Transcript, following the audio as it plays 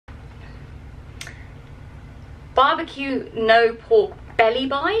barbecue no pork belly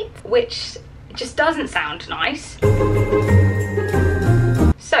bite, which just doesn't sound nice.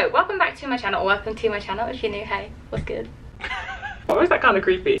 So welcome back to my channel, or welcome to my channel if you're new. Hey, what's good? Why is that kind of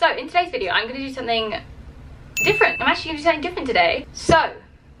creepy? So in today's video I'm going to do something different. I'm actually going to do something different today. So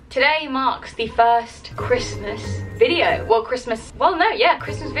today marks the first Christmas video. Well, Christmas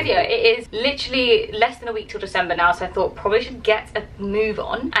video. It is literally less than a week till December now, so I thought probably should get a move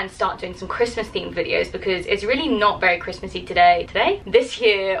on and start doing some Christmas themed videos, because it's really not very Christmassy this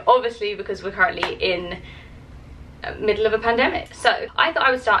year, obviously, because we're currently in middle of a pandemic. So I thought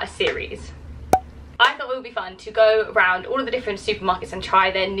I would start a series. I thought it would be fun to go around all of the different supermarkets and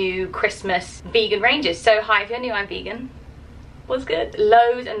try their new Christmas vegan ranges. So hi, if you're new, I'm vegan. What's good?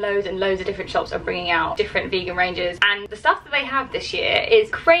 Loads and loads and loads of different shops are bringing out different vegan ranges, and the stuff that they have this year is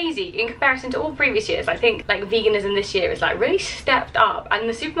crazy in comparison to all previous years. I think like veganism this year is like really stepped up, and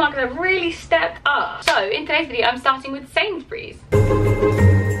the supermarkets have really stepped up. So in today's video I'm starting with Sainsburys.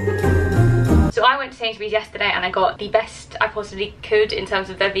 So I went to Sainsburys yesterday and I got the best I possibly could in terms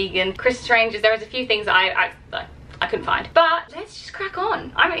of their vegan Christmas ranges. There was a few things that I couldn't find, but let's just crack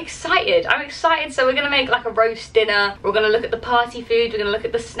on. I'm excited. So we're gonna make like a roast dinner. We're gonna look at the party food. We're gonna look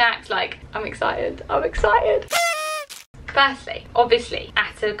at the snacks. Like, I'm excited. Firstly, obviously,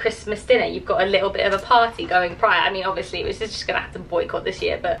 at a Christmas dinner, you've got a little bit of a party going prior. I mean, obviously, we're just gonna have to boycott this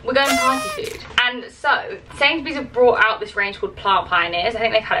year, but we're going party food. And so, Sainsbury's have brought out this range called Plant Pioneers. I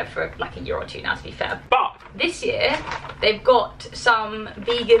think they've had it for like a year or two now, to be fair. But this year, they've got some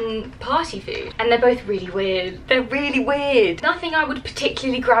vegan party food, and they're both really weird. They're really weird. Nothing I would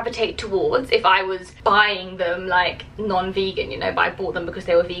particularly gravitate towards if I was buying them like non-vegan, you know, but I bought them because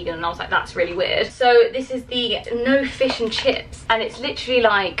they were vegan and I was like, that's really weird. So this is the no fish and chips, and it's literally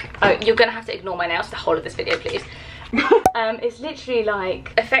like, oh, you're gonna have to ignore my nails the whole of this video, please. It's literally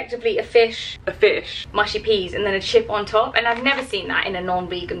like effectively a fish, mushy peas, and then a chip on top, and I've never seen that in a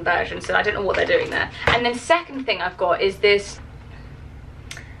non-vegan version, so I don't know what they're doing there. And then second thing I've got is this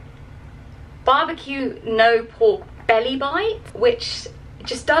barbecue no pork belly bite, which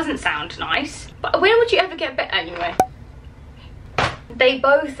just doesn't sound nice, but when would you ever get better anyway? They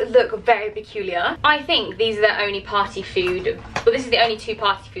both look very peculiar. I think these are the only party food, well, this is the only two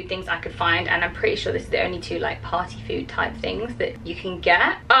party food things I could find, and I'm pretty sure this is the only two like party food type things that you can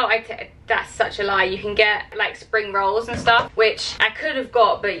get. Oh, that's such a lie. You can get like spring rolls and stuff, which I could have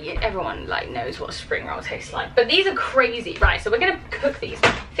got, but everyone like knows what spring roll tastes like. But these are crazy. Right, so we're gonna cook these.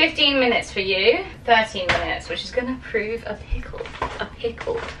 15 minutes for you, 13 minutes, which is gonna prove a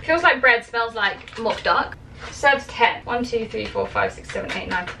pickle. Feels like bread, smells like mock duck. Serves 10. 1, 2, 3, 4, 5, 6, 7, 8,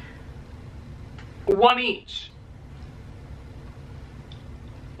 9. One each.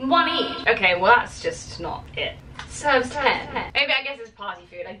 One each. Okay, well that's just not it. Serves 10. Maybe I guess it's party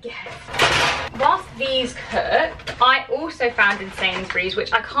food, I guess. Whilst these cook, I also found in Sainsburys,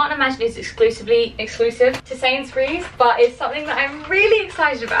 which I can't imagine is exclusive to Sainsburys, but it's something that I'm really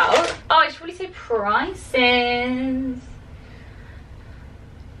excited about. Oh, I should probably say prices.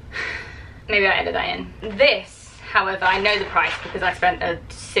 Maybe I edit that in. This, however, I know the price because I spent a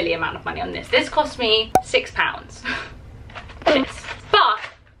silly amount of money on this. This cost me £6. But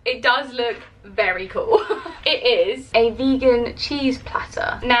it does look very cool. It is a vegan cheese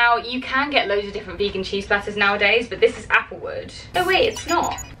platter. Now, you can get loads of different vegan cheese platters nowadays, but this is applewood. Oh wait, it's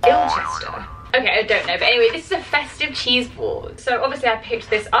not. Ilchester. Okay, I don't know, but anyway, this is a festive cheese board. So obviously I picked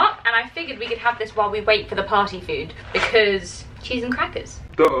this up, and I figured we could have this while we wait for the party food, because cheese and crackers.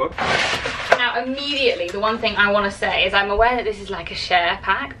 Duh. Now immediately, the one thing I want to say is I'm aware that this is like a share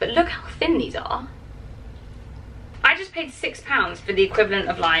pack, but look how thin these are. I just paid £6 for the equivalent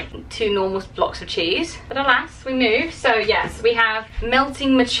of like 2 normal blocks of cheese, but alas, we move. So yes, we have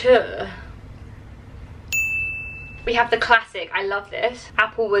melting mature. We have the classic, I love this,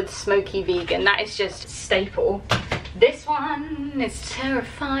 applewood smoky vegan. That is just staple. This one is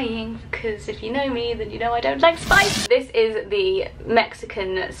terrifying because if you know me, then you know I don't like spice. This is the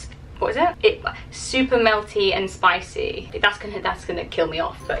Mexican, what is it? Super melty and spicy. That's gonna kill me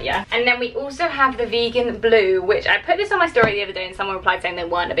off, but yeah. And then we also have the vegan blue, which I put this on my story the other day and someone replied saying they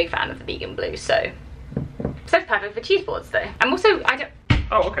weren't a big fan of the vegan blue, so it's perfect for cheese boards though. I'm also,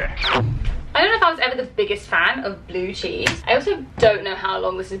 oh, okay. I don't know if I was ever the biggest fan of blue cheese. I also don't know how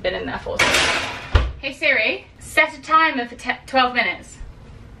long this has been in there for. Hey Siri, set a timer for 12 minutes.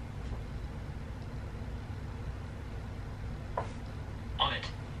 On it.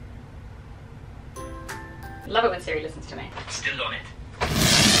 Love it when Siri listens to me. Still on it.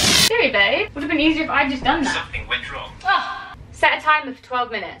 Siri, babe, would have been easier if I'd just done that. Something went wrong. Oh, set a timer for 12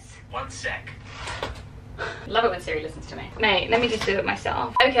 minutes. 1 sec. Love it when Siri listens to me. Mate, let me just do it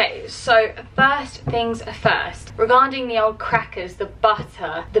myself. Okay, so first things first. Regarding the old crackers, the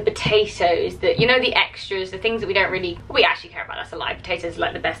butter, the potatoes, you know, the extras, the things that we don't really, we actually care about, that's a lie. Potatoes are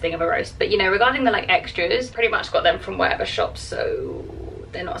like the best thing of a roast. But you know, regarding the like extras, pretty much got them from wherever shop, so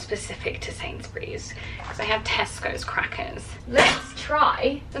they're not specific to Sainsburys. Because I have Tesco's crackers. Let's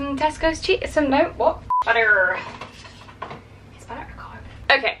try some Tesco's cheese, butter. It's butter.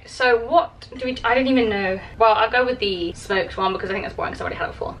 Okay, so what do we, I don't even know. Well, I'll go with the smoked one because I think that's boring because I already had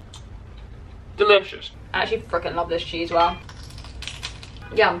it before. Delicious. I actually freaking love this cheese, well.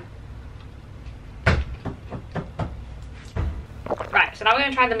 Yum. Right, so now we're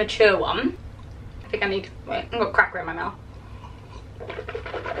gonna try the mature one. I think I need, wait, I've got a cracker in my mouth.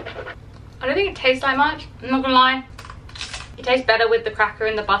 I don't think it tastes like much, I'm not gonna lie. It tastes better with the cracker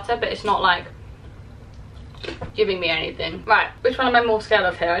and the butter, but it's not like giving me anything. Right, which one am I more scared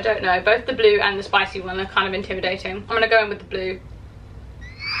of here? I don't know. Both the blue and the spicy one are kind of intimidating. I'm gonna go in with the blue.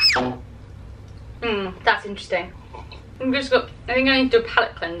 That's interesting. I think I need to do a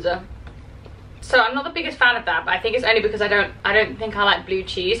palate cleanser. So I'm not the biggest fan of that, but I think it's only because I don't think I like blue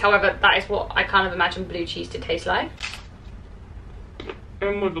cheese. However, that is what I kind of imagine blue cheese to taste like.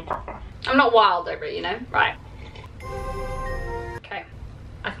 In with the cracker. I'm not wild over it, you know? Right. Okay.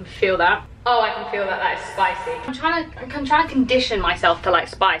 I can feel that. Oh, I can feel that that is spicy. I'm trying to condition myself to like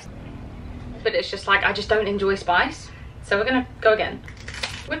spice. But it's just like, I just don't enjoy spice. So we're gonna go again.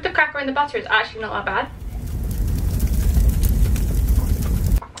 With the cracker and the butter, it's actually not that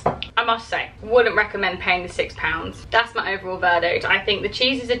bad. I must say, wouldn't recommend paying the £6. That's my overall verdict. I think the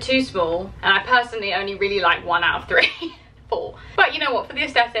cheeses are too small, and I personally only really like 1 out of 3. 4. But you know what, for the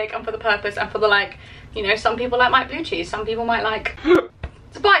aesthetic and for the purpose and for the like, you know, some people like my blue cheese, some people might like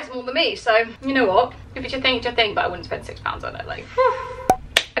spice more than me, so you know what, if it's your thing, it's your thing, but I wouldn't spend £6 on it, like.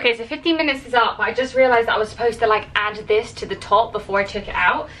 Okay, so 15 minutes is up, but I just realized that I was supposed to like add this to the top before I took it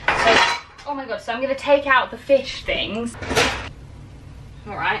out. So, oh my god, so I'm gonna take out the fish things.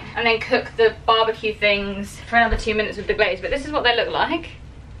 All right, and then cook the barbecue things for another 2 minutes with the glaze, but this is what they look like.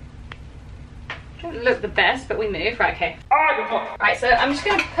 Don't look the best, but we move. Right, okay. Right, so I'm just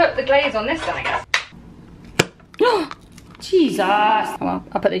gonna put the glaze on this then, I guess. Jesus. Oh, well,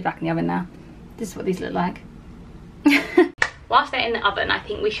 I'll put these back in the oven now. This is what these look like. Whilst they're in the oven, I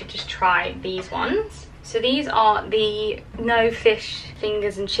think we should just try these ones. So these are the no fish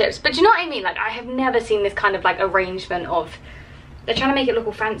fingers and chips. But do you know what I mean? Like, I have never seen this kind of like arrangement of, they're trying to make it look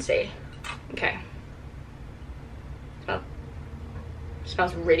all fancy. Okay.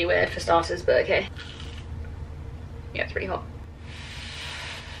 Smells really weird for starters, but okay. Yeah, it's pretty hot.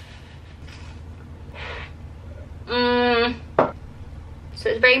 So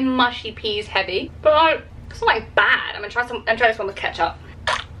it's very mushy peas heavy, but it's not like bad. I'm gonna try this one with ketchup.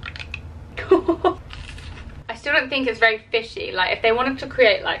 I still don't think it's very fishy. Like, if they wanted to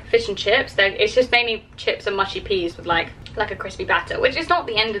create like fish and chips, then it's just mainly chips and mushy peas with like a crispy batter, which is not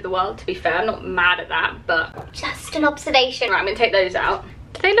the end of the world, to be fair. I'm not mad at that, but just an observation. Right, I'm gonna take those out.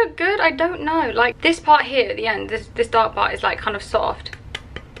 Do they look good? I don't know. Like, this part here at the end, this dark part is like kind of soft,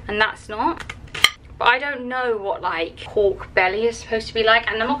 and that's not. But I don't know what like pork belly is supposed to be like,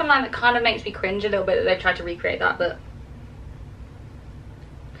 and I'm not gonna lie, that kind of makes me cringe a little bit that they've tried to recreate that, but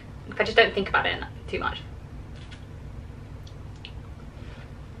I just don't think about it too much.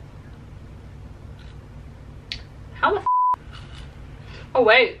 How the f? Oh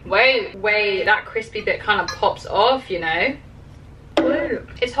wait, that crispy bit kind of pops off, you know. Woo.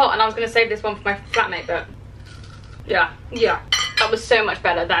 It's hot, and I was gonna save this one for my flatmate, but yeah, that was so much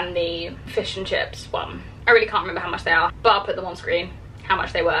better than the fish and chips one. I really can't remember how much they are, but I'll put them on screen, how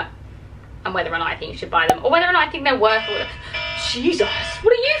much they were, and whether or not I think you should buy them, or whether or not I think they're worth it. Jesus,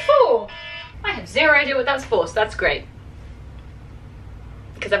 what are you for? I have zero idea what that's for, so that's great,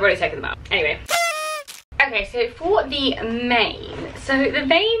 because I've already taken them out. Anyway. Okay, so for the main, so the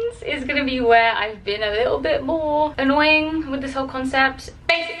mains is gonna be where I've been a little bit more annoying with this whole concept.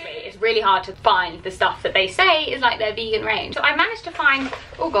 Basically, it's really hard to find the stuff that they say is like their vegan range. So I managed to find,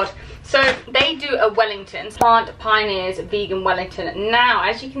 oh god, so they do a Wellington, Plant Pioneers Vegan Wellington. Now,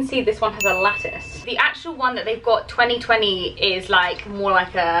 as you can see, this one has a lattice. The actual one that they've got, 2020, is like more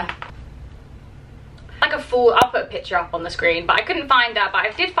like a full, I'll put a picture up on the screen, but I couldn't find that. But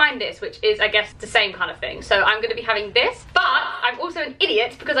I did find this, which is, I guess, the same kind of thing. So I'm going to be having this, but I'm also an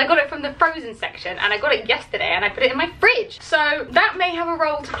idiot because I got it from the frozen section, and I got it yesterday, and I put it in my fridge. So that may have a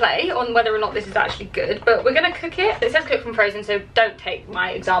role to play on whether or not this is actually good, but we're going to cook it. It says cook from frozen, so don't take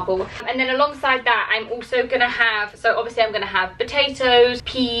my example. And then alongside that, I'm also going to have, so obviously I'm going to have potatoes,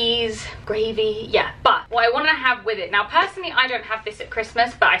 peas, gravy, yeah. But what I want to have with it, now personally I don't have this at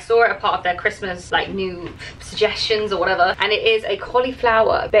Christmas, but I saw it a part of their Christmas like new suggestions or whatever, and it is a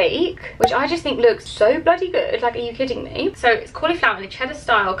cauliflower bake, which I just think looks so bloody good. Like, are you kidding me? So it's cauliflower in a cheddar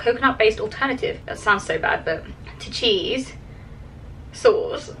style coconut based alternative, that sounds so bad, but to cheese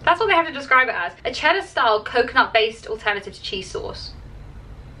sauce. That's what they have to describe it as, a cheddar style coconut based alternative to cheese sauce.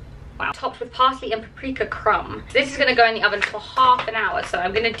 Wow. Topped with parsley and paprika crumb. This is going to go in the oven for half an hour, so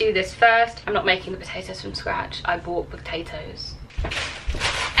I'm going to do this first. I'm not making the potatoes from scratch. I bought potatoes.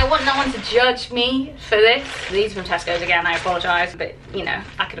 I want no one to judge me for this. These are from Tesco's again, I apologise, but you know,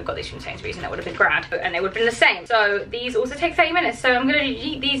 I could have got these from Sainsburys and that would have been grand, and they would have been the same. So these also take 30 minutes, so I'm going to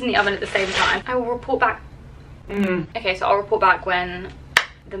heat these in the oven at the same time. I will report back. Okay, so I'll report back when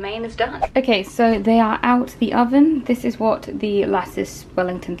the main is done. Okay, so they are out the oven. This is what the lattice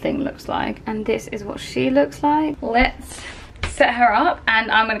Wellington thing looks like, and this is what she looks like. Let's set her up, and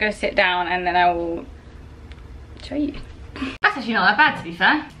I'm gonna go sit down, and then I will show you. That's actually not that bad, to be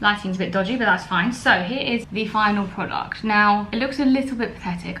fair. Lighting's a bit dodgy, but that's fine. So here is the final product. Now, it looks a little bit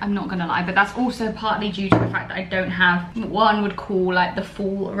pathetic, I'm not gonna lie, but that's also partly due to the fact that I don't have what one would call like the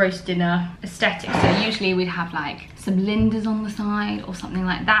full roast dinner aesthetic. So usually we'd have like some linders on the side or something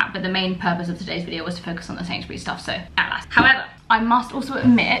like that, but the main purpose of today's video was to focus on the Sainsbury's stuff, so at last. However, I must also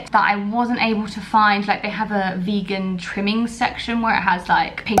admit that I wasn't able to find, like, they have a vegan trimming section where it has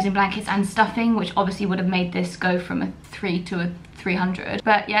like pigs in blankets and stuffing, which obviously would have made this go from a 3 to a 300.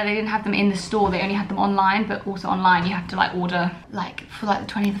 But yeah, they didn't have them in the store, they only had them online, but also online you have to like order like for like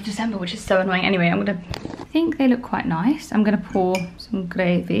the 20th of December, which is so annoying. Anyway, I think they look quite nice. I'm gonna pour some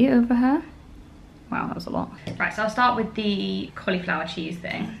gravy over her. Wow, that was a lot. Right, so I'll start with the cauliflower cheese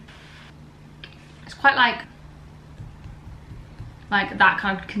thing. It's quite like that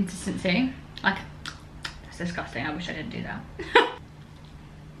kind of consistency. Like, that's disgusting, I wish I didn't do that.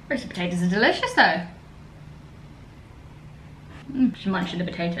 Roasted potatoes are delicious though. Just munching the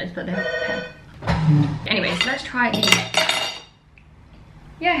potatoes, but they're anyways, let's try these.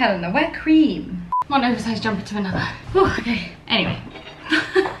 Yeah, Helena, wear cream. One oversized jumper to another. Whew, okay, anyway.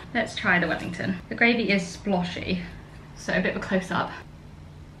 Let's try the Wellington. The gravy is sploshy, so a bit of a close-up.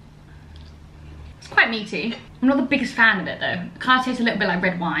 It's quite meaty. I'm not the biggest fan of it though. It kind of tastes a little bit like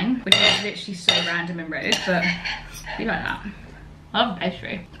red wine, which is literally so random and rogue, but be like that. I love the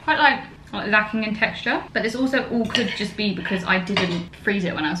pastry. Quite like lacking in texture, but this also all could just be because I didn't freeze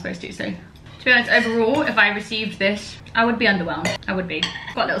it when I was supposed to. So to be honest, overall, if I received this, I would be underwhelmed. I would be.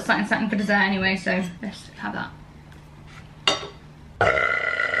 Got a little something for dessert anyway, so let's have that.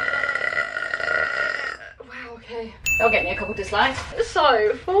 Wow, okay. That'll get me a couple dislikes.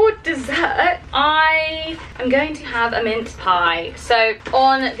 So for dessert, I am going to have a mince pie. So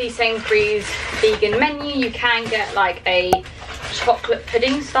on the Sainsbury's vegan menu, you can get like a chocolate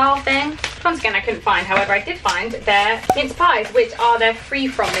pudding style thing. Once again, I couldn't find, however, I did find their mince pies, which are their free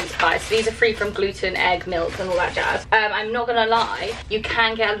from mince pies. So these are free from gluten, egg, milk, and all that jazz. I'm not gonna lie, you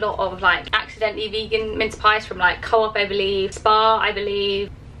can get a lot of like accidentally vegan mince pies from like Co-op, I believe, Spa, I believe.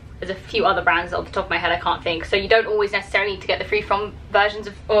 There's a few other brands off the top of my head I can't think. So you don't always necessarily need to get the free from versions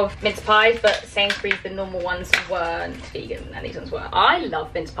of mince pies, but Sainsbury's, the normal ones weren't vegan and these ones were. I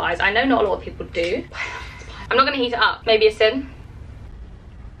love mince pies. I know not a lot of people do. I'm not gonna heat it up. Maybe a sin.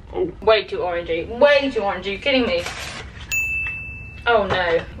 Oh. Way too orangey. Way too orangey. You kidding me? Oh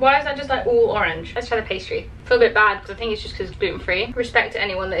no. Why is that just like all orange? Let's try the pastry. I feel a bit bad because I think it's just because it's gluten-free. Respect to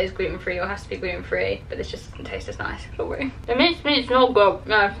anyone that is gluten-free or has to be gluten-free, but this just doesn't taste as nice. Sorry. The mince meat's not good.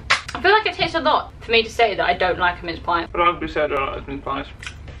 No. I feel like it tastes a lot for me to say that I don't like a mince pie. But I've said I don't like mince pies.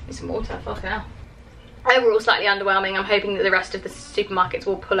 Need some water. Fucking hell. Overall, slightly underwhelming. I'm hoping that the rest of the supermarkets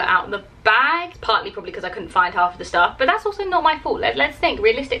will pull it out of the bag. Partly probably because I couldn't find half of the stuff, but that's also not my fault. Let's think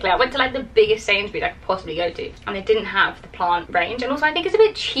realistically. I went to like the biggest Sainsbury's I could possibly go to, and they didn't have the plant range. And also I think it's a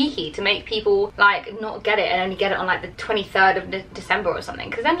bit cheeky to make people like not get it and only get it on like the 23rd of December or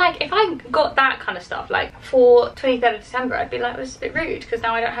something. Because then like if I got that kind of stuff like for 23rd of December, I'd be like, it was a bit rude because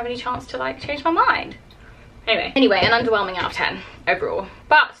now I don't have any chance to like change my mind. Anyway, an underwhelming out of 10 overall.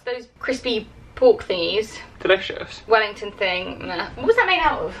 But those crispy pork thingies, delicious. Wellington thing, nah. What was that made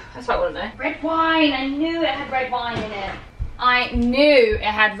out of? That's what I want to know. Red wine. I knew it had red wine in it. I knew it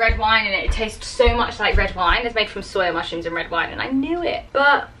had red wine in it. It tastes so much like red wine. It's made from soya mushrooms and red wine, and I knew it.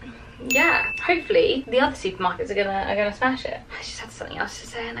 But yeah, hopefully the other supermarkets are gonna smash it. I just had something else to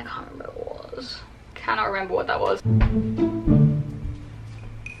say and I can't remember what it was. Cannot remember what that was.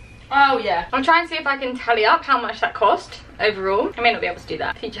 Oh yeah, I'll try and see if I can tally up how much that cost overall. I may not be able to do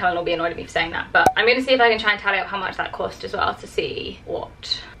that. Future Helen will be annoyed at me for saying that, but I'm gonna see if I can try and tally up how much that cost as well to see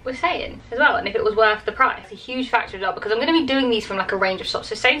what we're saying as well, and if it was worth the price. It's a huge factor as well, because I'm going to be doing these from like a range of shops.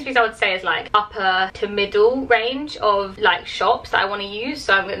 So Sainsbury's I would say is like upper to middle range of like shops that I want to use.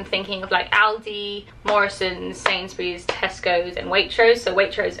 So I'm thinking of like Aldi, Morrison's, Sainsbury's, Tesco's and Waitrose. So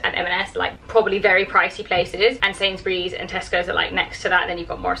Waitrose and M&S are like probably very pricey places, and Sainsbury's and Tesco's are like next to that. Then you've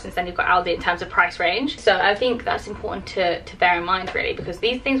got Morrison's, then you've got Aldi in terms of price range. So I think that's important to bear in mind really, because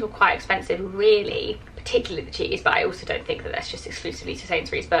these things were quite expensive really, particularly the cheese, but I also don't think that that's just exclusively to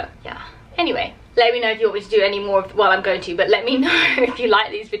Sainsbury's. But yeah, anyway, let me know if you want me to do any more of, well, I'm going to, but let me know if you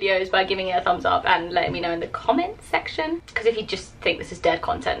like these videos by giving it a thumbs up and letting me know in the comments section, because if you just think this is dead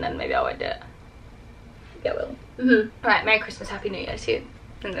content, then maybe I won't do it. Yeah, I will. All right, Merry Christmas, Happy New Year, see you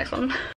in the next one.